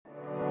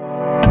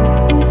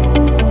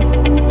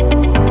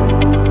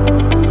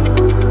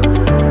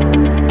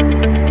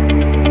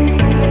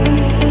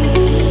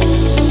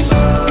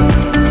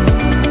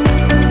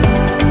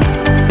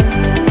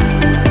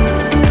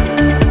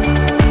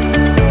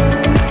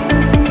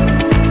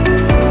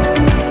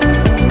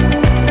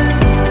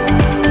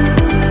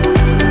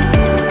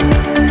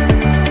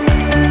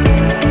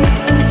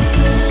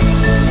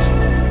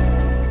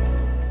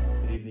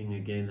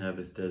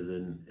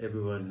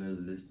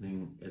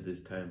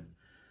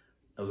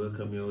I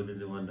welcome you all in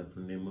the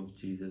wonderful name of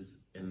Jesus,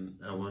 and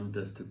I want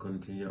us to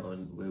continue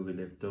on where we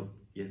left off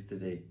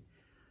yesterday.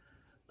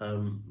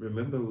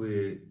 Remember,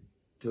 we're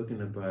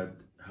talking about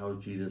how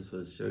Jesus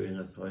was showing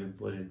us how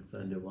important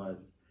Sunday was,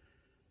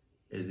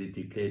 as he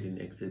declared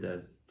in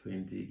Exodus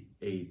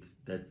 28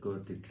 that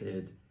God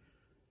declared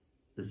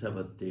the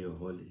Sabbath day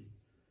holy.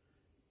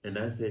 And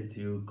I said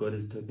to you, God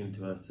is talking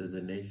to us as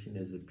a nation,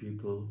 as a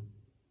people,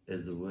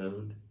 as the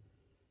world.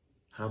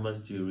 How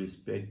much do you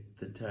respect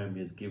the time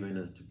He has given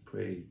us to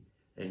pray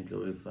and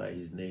glorify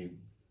His name?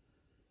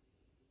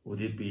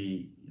 Would it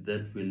be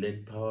that we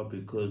lack power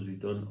because we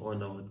don't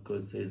honor what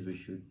God says we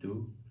should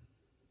do?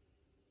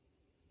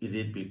 Is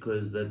it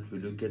because that we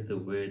look at the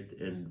Word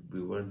and we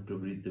want to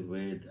read the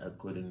Word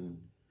according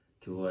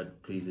to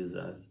what pleases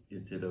us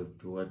instead of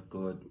to what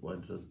God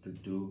wants us to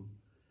do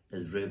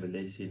as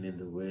revelation in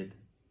the Word?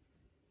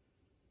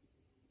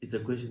 It's a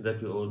question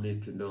that we all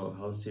need to know.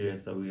 How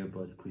serious are we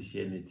about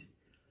Christianity?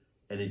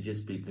 And it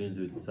just begins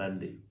with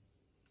Sunday.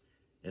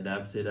 And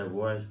I've said I've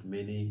watched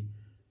many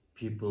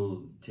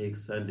people take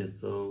Sunday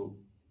so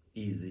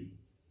easy.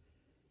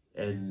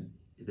 And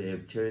they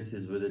have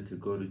choices whether to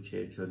go to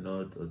church or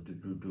not, or to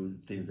do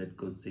things that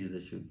God says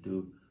they should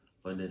do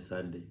on a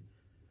Sunday.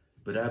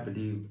 But I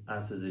believe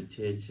us as a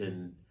church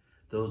and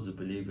those who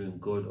believe in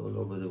God all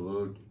over the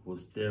world will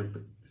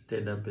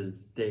stand up and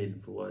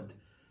stand for what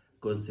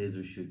God says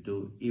we should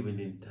do,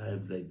 even in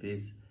times like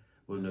this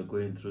when we're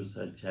going through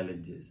such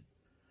challenges,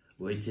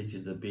 where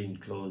churches are being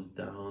closed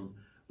down,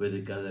 where the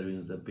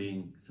gatherings are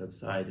being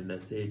subsided. And I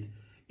said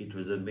it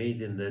was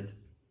amazing that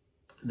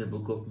in the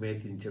book of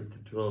Matthew in chapter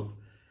 12,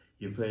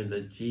 you find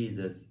that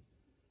Jesus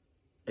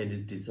and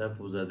his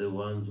disciples are the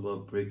ones who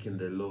are breaking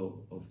the law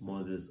of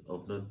Moses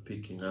of not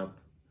picking up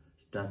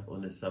stuff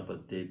on a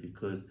Sabbath day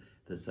because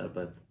the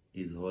Sabbath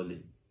is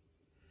holy.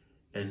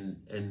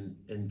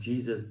 And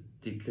Jesus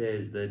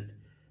declares that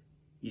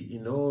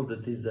in all the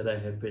things that are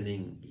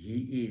happening,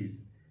 He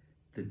is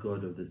the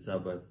God of the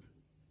Sabbath.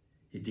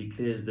 He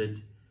declares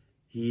that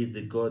He is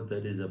the God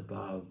that is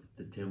above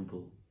the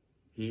temple.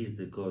 He is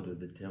the God of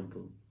the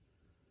temple.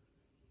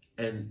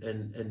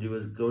 And He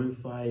was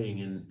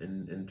glorifying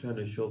and trying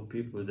to show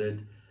people that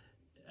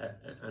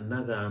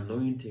another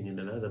anointing and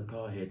another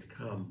power had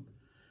come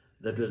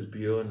that was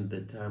beyond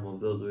the time of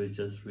those who were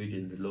just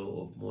reading the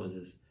law of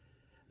Moses.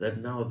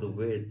 That now the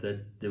word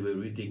that they were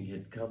reading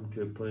had come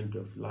to a point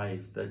of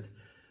life that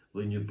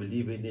when you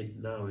believe in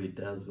it now, it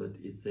does what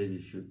it says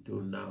it should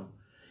do now.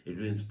 It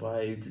will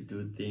inspire you to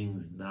do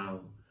things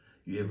now.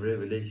 You have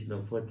revelation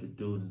of what to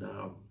do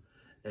now.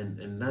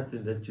 And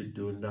nothing that you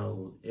do now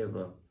will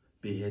ever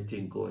be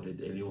hurting God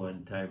at any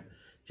one time.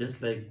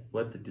 Just like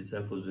what the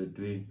disciples were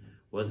doing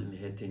wasn't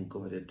hurting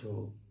God at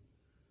all.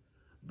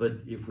 But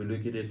if we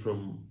look at it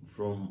from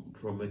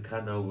a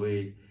carnal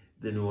way,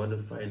 then we want to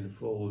find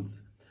faults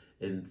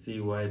and see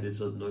why this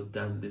was not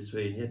done this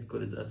way. And yet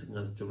God is asking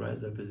us to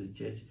rise up as a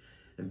church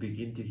and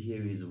begin to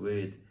hear His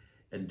word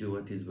and do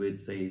what His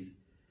word says.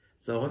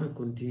 So I want to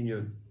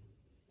continue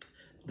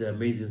the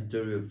amazing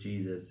story of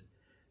Jesus.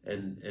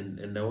 And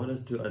I want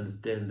us to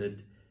understand that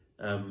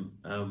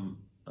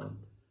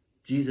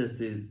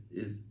Jesus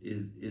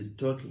is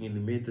talking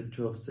in Matthew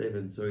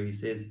 12:7. So He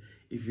says,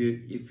 if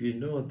you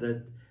know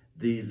that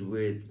these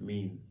words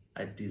mean,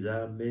 I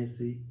desire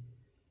mercy,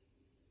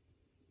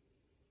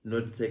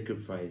 not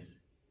sacrifice,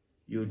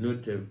 you would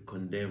not have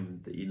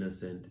condemned the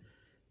innocent.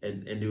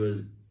 And He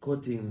was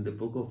quoting the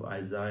book of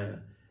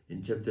Isaiah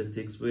in chapter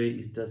 6, where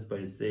He starts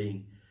by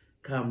saying,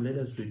 come, let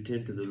us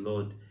return to the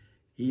Lord.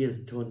 He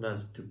has torn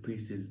us to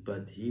pieces,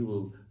 but He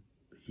will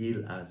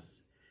heal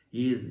us.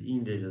 He has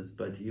injured us,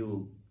 but He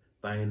will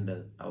bind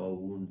our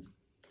wounds.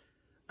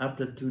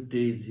 After 2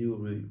 days, He will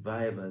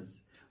revive us.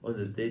 On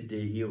the third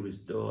day, He will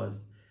restore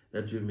us,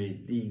 that we may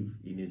live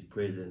in His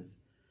presence.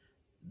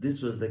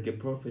 This was like a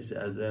prophecy.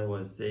 Isaiah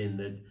was saying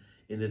that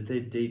in the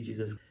third day,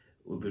 Jesus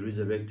will be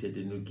resurrected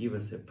and will give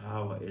us a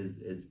power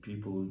as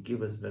people, will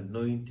give us an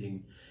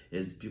anointing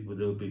as people.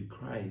 There will be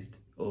Christ,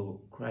 or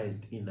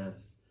Christ in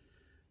us.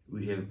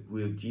 We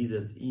have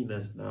Jesus in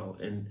us now,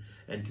 and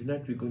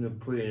tonight we're going to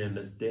pray and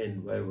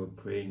understand why we're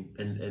praying,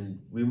 and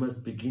we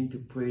must begin to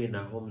pray in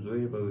our homes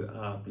wherever we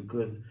are,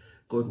 because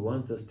God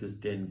wants us to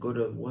stand. God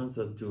wants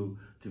us to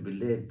be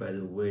led by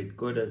the word.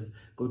 God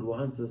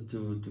wants us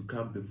to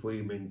come before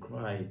Him and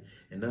cry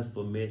and ask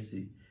for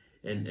mercy.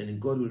 And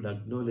God will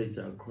acknowledge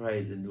our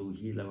cries and will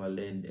heal our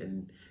land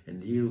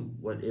and heal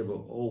whatever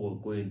all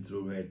we're going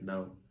through right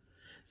now.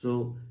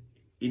 So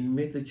in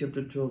Matthew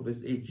chapter 12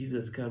 verse 8,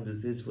 Jesus comes and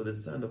says, for the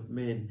Son of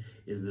Man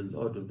is the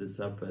Lord of the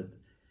Sabbath.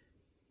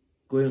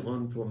 Going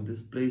on from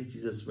this place,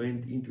 Jesus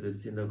went into the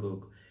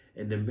synagogue,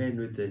 and a man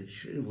with a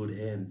shriveled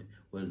hand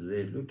was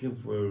there, looking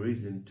for a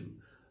reason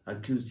to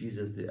accuse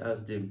Jesus. They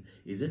asked Him,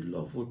 is it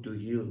lawful to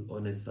heal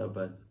on a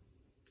Sabbath?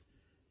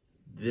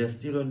 They're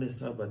still on the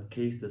Sabbath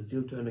case. They're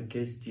still trying to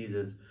catch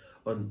Jesus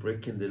on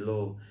breaking the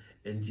law.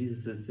 And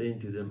Jesus is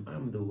saying to them,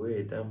 I'm the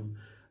word.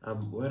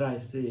 What I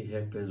say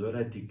happens. What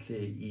I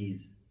declare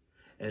is.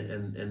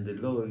 And the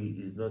law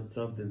is not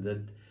something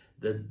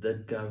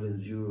that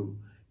governs you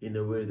in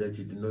a way that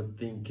you do not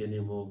think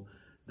anymore.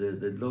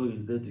 The law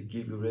is there to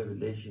give you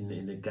revelation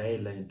and a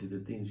guideline to the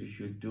things you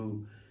should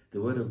do.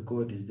 The word of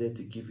God is there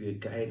to give you a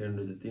guideline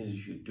of the things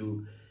you should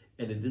do.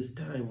 And at this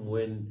time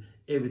when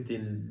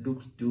everything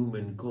looks doom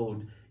and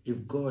cold,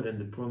 if God and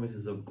the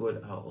promises of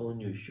God are on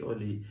you,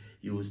 surely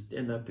you will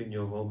stand up in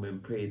your home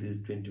and pray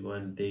these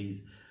 21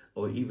 days,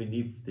 or even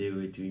if they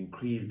were to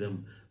increase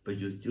them, but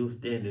you still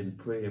stand and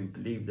pray and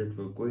believe that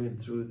we're going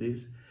through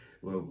this,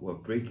 we're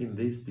breaking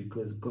this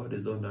because God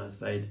is on our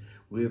side.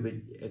 We have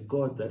a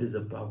God that is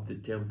above the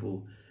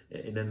temple,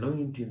 an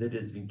anointing that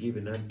has been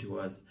given unto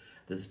us.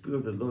 The Spirit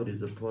of the Lord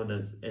is upon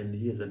us, and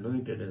He has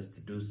anointed us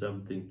to do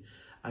something.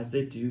 I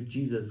said to you,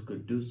 Jesus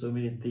could do so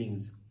many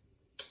things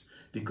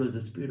because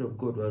the Spirit of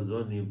God was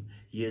on Him.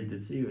 He had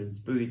the seven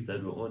spirits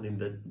that were on Him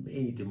that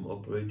made Him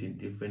operate in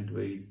different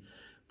ways.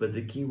 But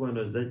the key one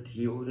was that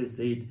He always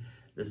said,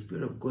 the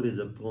Spirit of God is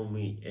upon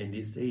me, and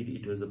He said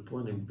it was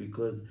upon Him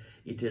because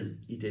it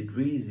had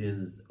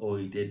reasons, or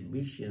it had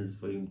missions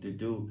for Him to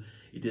do.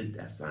 It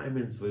had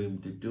assignments for Him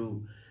to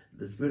do.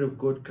 The Spirit of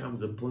God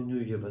comes upon you.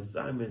 You have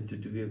assignments to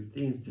do. You have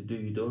things to do.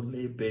 You don't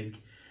lay back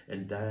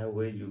and die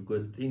away. You've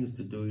got things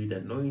to do. It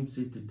anoints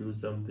you to do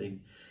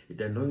something. It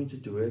anoints you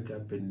to wake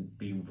up and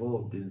be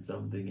involved in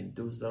something and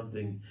do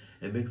something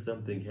and make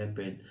something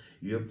happen.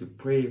 You have to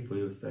pray for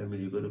your family.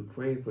 You've got to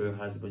pray for your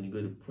husband. You've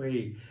got to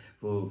pray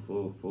for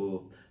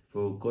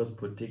God's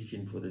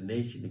protection for the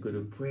nation. You've got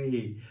to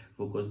pray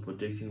for God's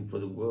protection for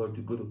the world.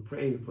 You've got to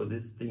pray for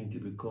this thing to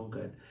be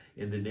conquered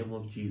in the name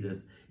of Jesus.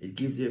 It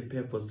gives you a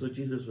purpose. So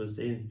Jesus was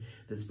saying,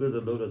 the Spirit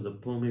of the Lord was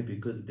upon me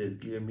because it has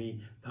given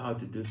me power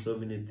to do so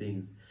many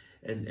things.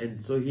 And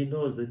so He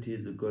knows that He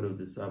is the God of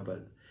the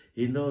Sabbath.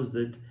 He knows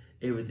that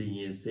everything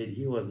He has said,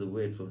 He was the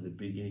Word from the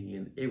beginning,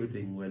 and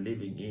everything we're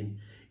living in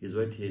is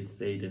what He had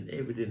said, and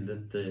everything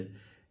that the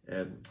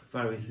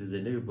Pharisees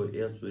and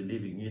everybody else were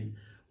living in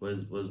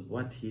was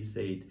what He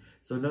said.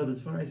 So now the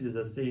Pharisees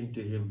are saying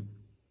to Him,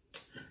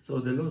 so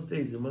the Lord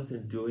says you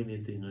mustn't do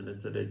anything on a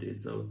Saturday,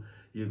 so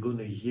you're going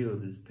to heal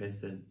this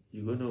person.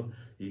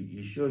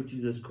 You sure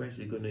Jesus Christ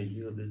is going to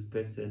heal this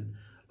person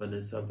on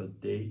a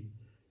Sabbath day?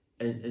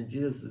 And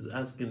Jesus is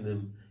asking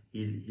them,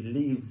 he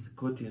leaves,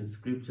 quoting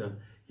scripture,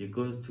 he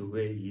goes to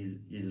where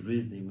he's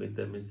reasoning with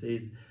them and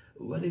says,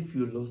 what if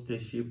you lost a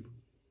sheep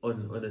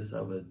on a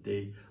Sabbath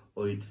day,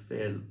 or it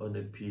fell on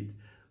a pit?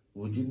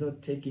 Would you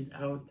not take it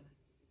out?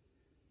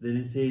 Then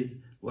He says,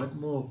 what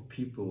more of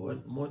people?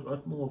 What more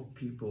of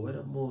people?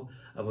 What more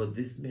about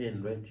this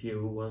man right here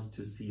who wants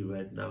to see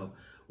right now?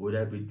 Would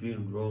I be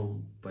doing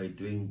wrong by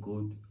doing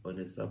good on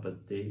a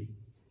Sabbath day?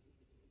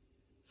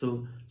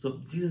 So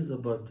Jesus is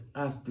about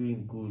us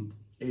doing good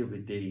every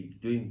day,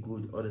 doing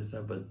good on a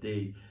Sabbath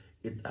day.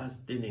 It's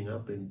us standing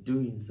up and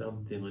doing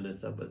something on a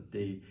Sabbath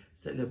day,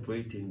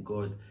 celebrating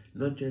God,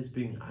 not just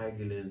being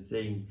idle and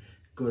saying,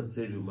 God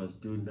said we must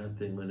do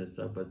nothing on a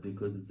Sabbath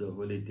because it's a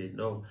holiday.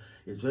 No,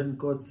 it's when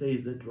God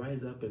says that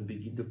rise up and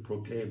begin to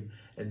proclaim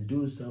and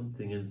do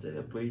something and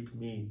celebrate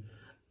me.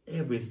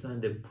 Every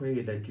Sunday,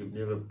 pray like you've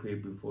never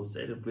prayed before.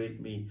 Celebrate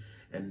me.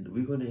 And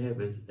we're going to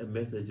have a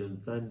message on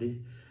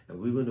Sunday, and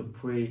we're going to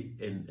pray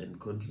and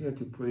continue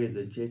to pray as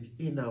a church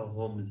in our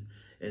homes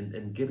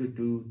and get to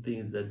do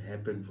things that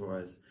happen for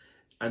us.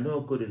 I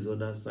know God is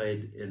on our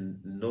side, and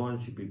no one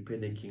should be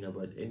panicking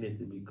about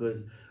anything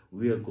because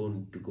we are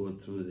going to go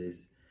through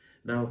this.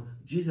 Now,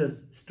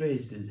 Jesus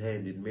stretched His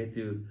hand in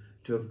Matthew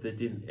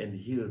 12:13 and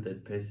healed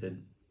that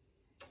person.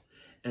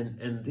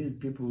 And these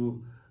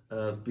people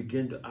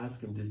began to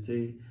ask Him to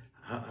say,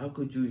 how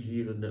could you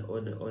heal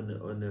on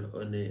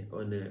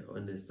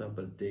a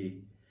Sabbath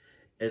day?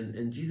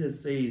 And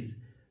Jesus says,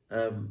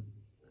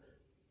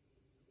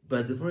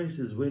 but the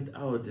Pharisees went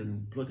out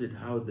and plotted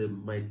how they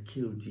might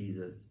kill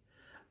Jesus.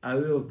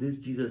 Aware of this,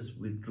 Jesus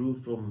withdrew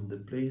from the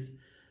place.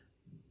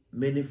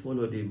 Many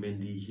followed Him,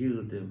 and He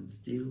healed them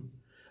still,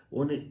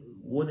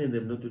 warning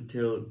them not to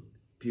tell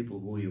people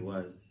who He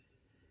was.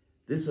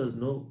 This was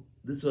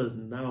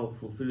now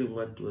fulfilling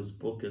what was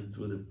spoken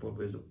through the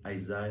prophet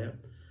Isaiah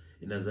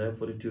in Isaiah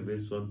 42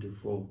 verse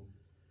 1-4.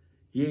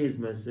 Here is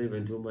my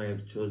servant whom I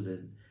have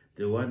chosen,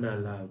 the one I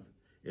love,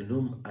 in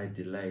whom I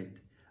delight.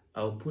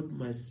 I'll put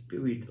my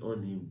spirit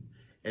on him,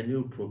 and he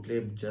will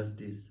proclaim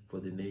justice for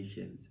the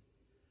nations.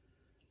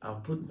 I'll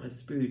put my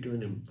spirit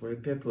on him for a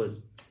purpose.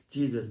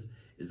 Jesus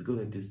is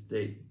going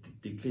to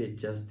declare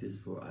justice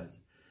for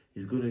us.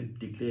 He's going to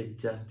declare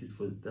justice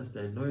for, that's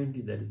the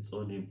anointing that it's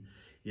on him.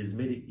 He's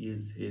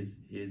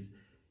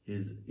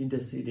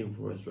interceding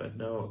for us right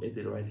now at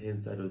the right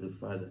hand side of the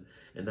Father.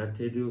 And I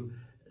tell you,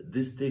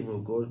 this thing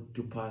will go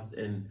to pass,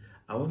 and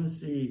I want to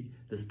see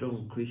the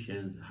strong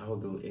Christians, how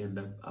they'll end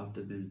up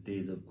after these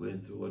days of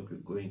going through what we're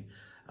going.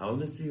 I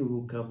want to see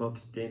who come up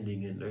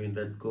standing and knowing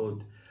that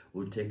God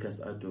will take us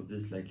out of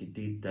this like He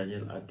did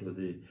Daniel out of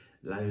the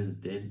lion's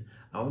den.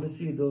 I want to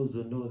see those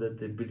who know that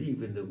they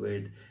believe in the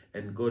word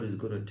and God is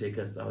going to take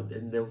us out,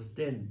 and they'll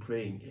stand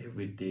praying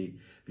every day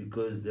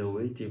because they're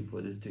waiting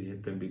for this to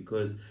happen.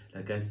 Because,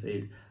 like I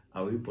said,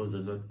 our weapons are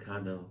not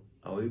carnal.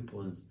 Our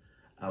weapons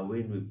are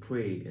when we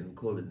pray and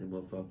call the name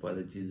of our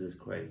Father Jesus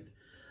Christ.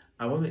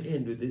 I want to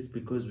end with this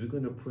because we're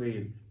going to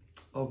pray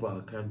over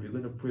our country,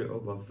 we're going to pray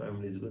over our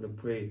families, we're going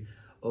to pray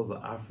over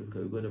Africa,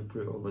 we're going to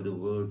pray over the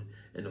world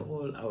and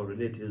all our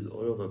relatives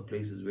all over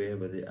places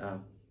wherever they are.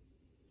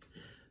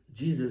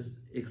 Jesus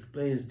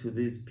explains to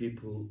these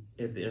people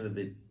at the end of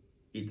it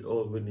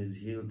all when he's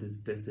healed this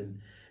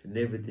person and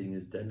everything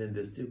is done, and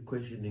they're still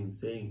questioning,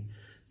 saying,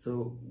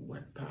 so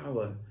what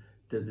power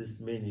does this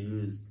man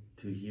use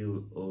to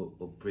heal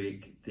or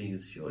break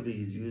things? Surely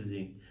he's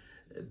using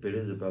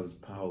Beelzebub's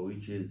power,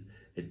 which is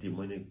a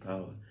demonic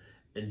power.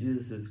 And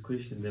Jesus is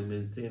questioning them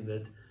and saying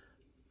that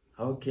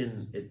how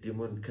can a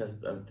demon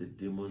cast out a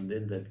demon?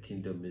 Then that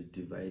kingdom is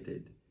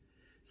divided.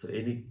 So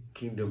any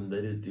kingdom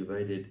that is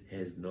divided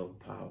has no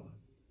power.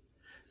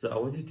 So I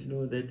want you to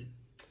know that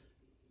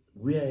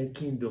we are a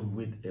kingdom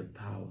with a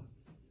power.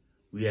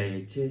 We are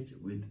a church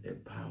with a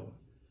power.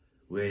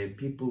 We are a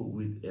people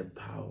with a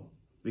power.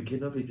 We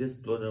cannot be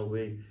just blown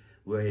away.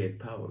 We are a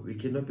power. We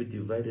cannot be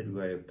divided.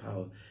 We are a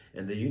power.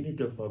 And the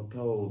unity of our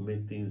power will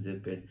make things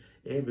happen.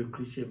 Every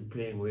Christian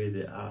praying where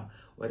they are,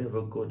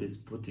 whatever God is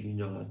putting in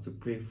your heart to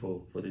pray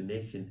for the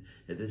nation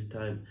at this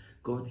time,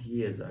 God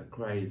hears our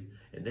cries,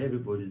 and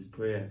everybody's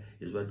prayer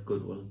is what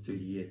God wants to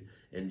hear.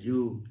 And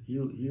He'll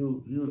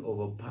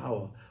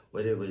overpower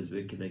whatever is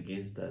working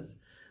against us.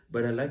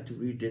 But I'd like to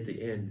read at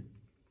the end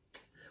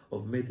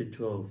of Matthew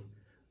 12,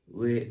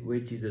 where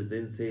Jesus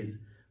then says,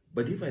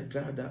 but if I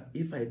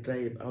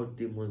drive out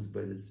demons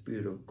by the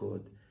Spirit of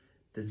God,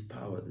 this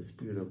power, the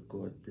Spirit of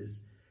God,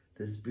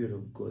 the Spirit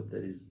of God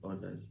that is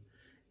on us.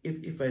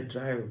 If I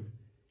drive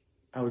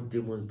out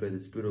demons by the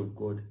Spirit of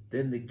God,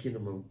 then the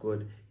kingdom of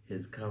God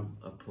has come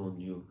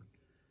upon you.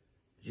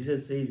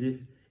 Jesus says,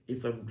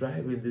 if I'm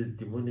driving these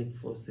demonic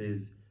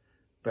forces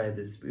by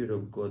the Spirit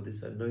of God,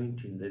 this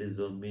anointing that is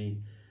on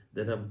me,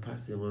 that I'm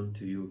passing on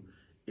to you,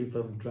 if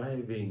I'm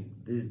driving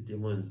these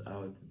demons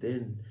out,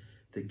 then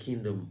the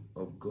kingdom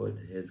of God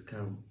has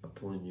come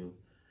upon you.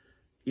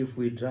 If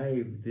we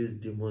drive these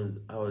demons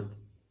out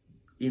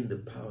in the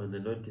power and the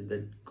anointing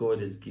that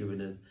God has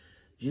given us,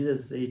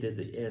 Jesus said at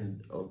the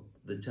end of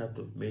the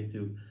chapter of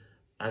Matthew,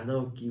 I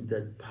now give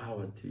that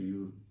power to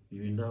you.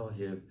 You now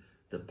have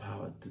the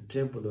power to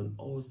trample on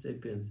all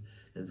serpents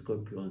and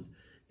scorpions.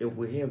 If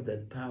we have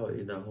that power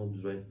in our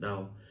homes right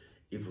now,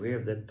 if we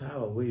have that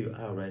power where you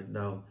are right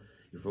now,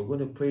 if we're going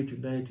to pray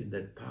tonight in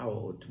that power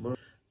or tomorrow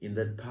in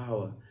that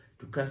power,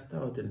 to cast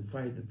out and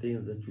fight the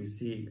things that we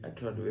see are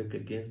trying to work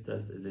against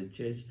us as a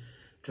church,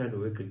 trying to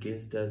work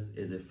against us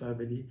as a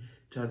family,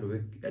 trying to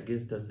work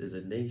against us as a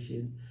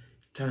nation,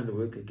 trying to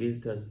work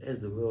against us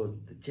as the world,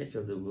 the church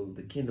of the world,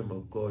 the kingdom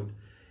of God.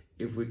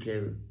 If we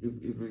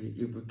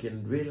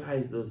can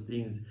realize those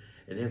things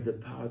and have the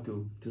power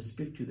to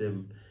speak to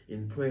them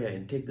in prayer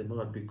and take them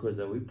out, because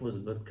our weapons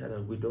are not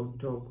carnal. We don't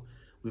talk.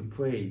 We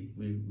pray.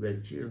 We are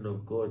children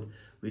of God.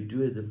 We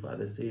do as the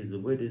Father says. The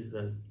word is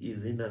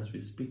in us.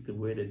 We speak the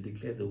word and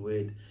declare the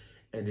word,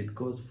 and it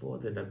goes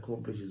forth and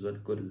accomplishes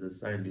what God has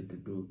assigned it to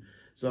do.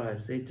 So I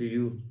say to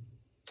you,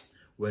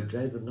 we're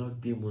driving out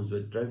demons.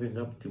 We're driving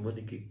up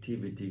demonic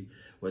activity.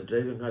 We're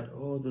driving out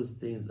all those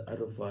things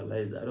out of our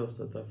lives, out of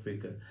South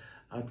Africa,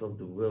 out of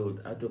the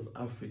world, out of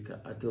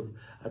Africa,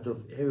 out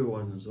of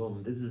everyone's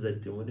home. This is a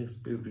demonic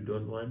spirit. We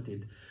don't want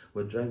it.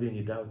 We're driving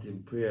it out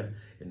in prayer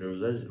and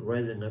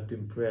rising up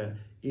in prayer.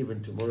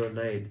 Even tomorrow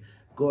night,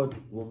 God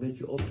will make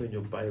you open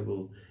your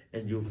Bible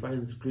and you'll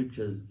find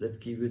scriptures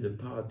that give you the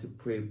power to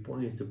pray,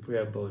 points to pray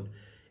about.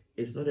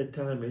 It's not a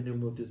time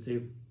anymore to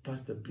say,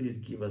 Pastor, please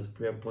give us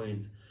prayer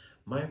points.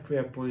 My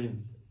prayer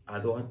points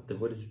are what the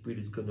Holy Spirit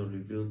is going to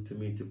reveal to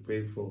me to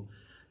pray for.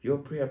 Your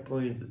prayer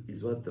points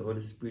is what the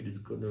Holy Spirit is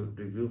going to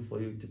reveal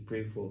for you to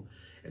pray for.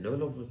 And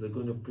all of us are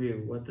going to pray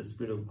what the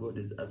Spirit of God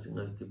is asking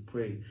us to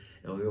pray.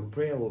 And your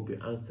prayer will be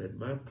answered.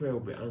 My prayer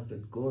will be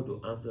answered. God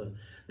will answer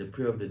the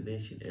prayer of the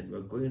nation. And we're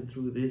going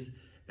through this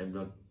and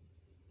we're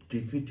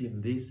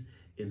defeating this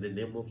in the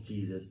name of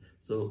Jesus.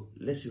 So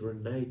let's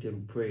unite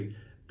and pray.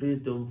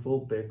 Please don't fall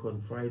back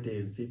on Friday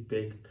and sit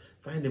back.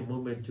 Find a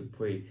moment to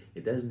pray.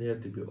 It doesn't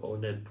have to be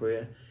all-night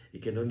prayer.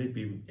 It can only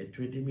be a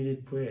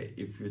 20-minute prayer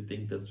if you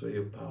think that's where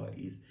your power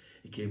is.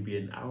 It can be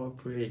an hour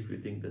prayer if you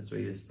think that's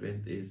where your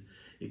strength is.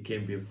 It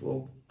can be a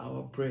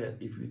 4-hour prayer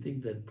if you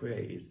think that prayer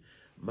is.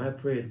 My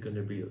prayer is going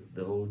to be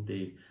the whole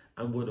day.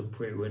 I'm going to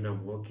pray when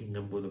I'm walking.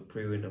 I'm going to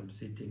pray when I'm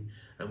sitting.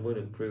 I'm going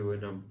to pray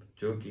when I'm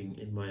jogging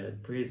in my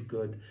yard. Praise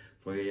God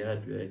for a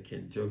yard where I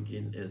can jog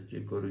in and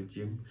still go to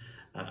gym.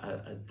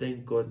 I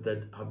thank God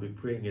that I'll be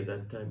praying at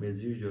that time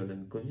as usual,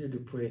 and continue to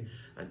pray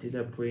until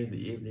I pray in the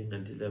evening,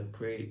 until I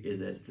pray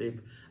as I sleep.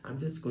 I'm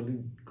just going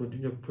to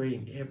continue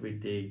praying every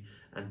day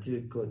until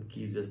God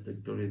gives us the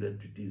glory that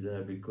we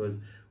desire, because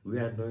we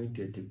are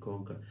anointed to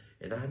conquer.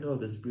 And I know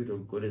the Spirit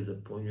of God is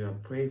upon you. I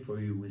pray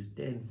for you. We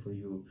stand for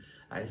you.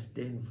 I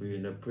stand for you,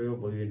 and I pray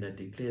over you, and I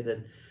declare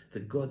that the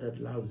God that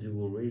loves you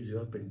will raise you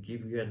up and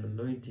give you an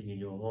anointing in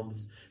your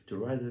homes to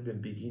rise up and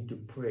begin to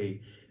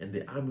pray. And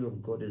the army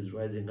of God is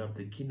rising up.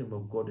 The kingdom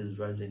of God is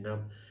rising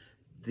up.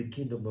 The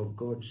kingdom of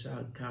God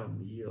shall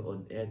come here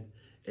on earth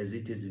as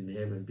it is in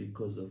heaven,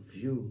 because of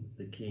you,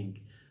 the King,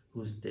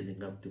 who's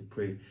standing up to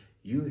pray.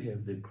 You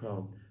have the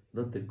crown,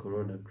 not the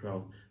corona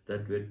crown.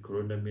 That word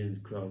corona means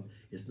crown.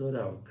 It's not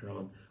our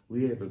crown.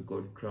 We have a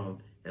God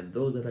crown. And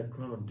those that are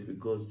crowned to be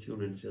God's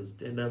children shall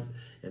stand up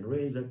and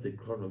raise up the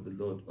crown of the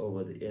Lord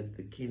over the earth.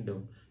 The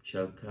kingdom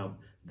shall come.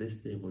 This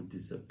thing will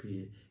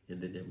disappear in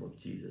the name of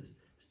Jesus.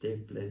 Stay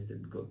blessed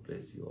and God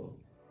bless you all.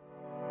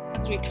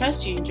 We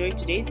trust you enjoyed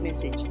today's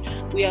message.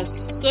 We are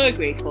so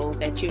grateful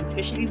that you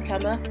officially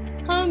become a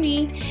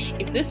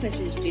homie. If this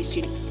message blessed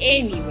you in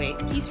any way,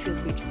 please feel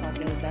free to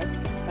partner with us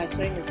by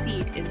sowing a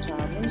seed into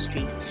our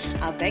ministry.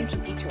 Our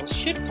banking details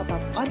should pop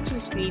up onto the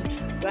screen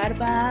right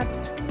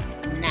about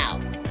now.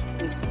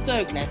 We're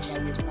so glad to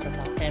have you as part of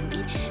our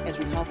family as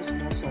we harvest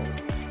more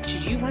souls.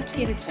 Should you want to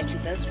get in touch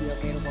with us, we are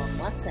available on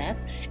WhatsApp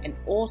and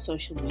all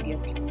social media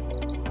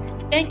platforms.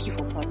 Thank you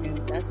for partnering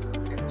with us.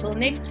 Until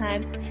next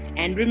time,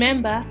 and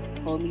remember,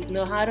 homies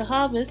know how to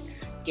harvest.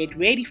 Get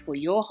ready for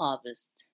your harvest.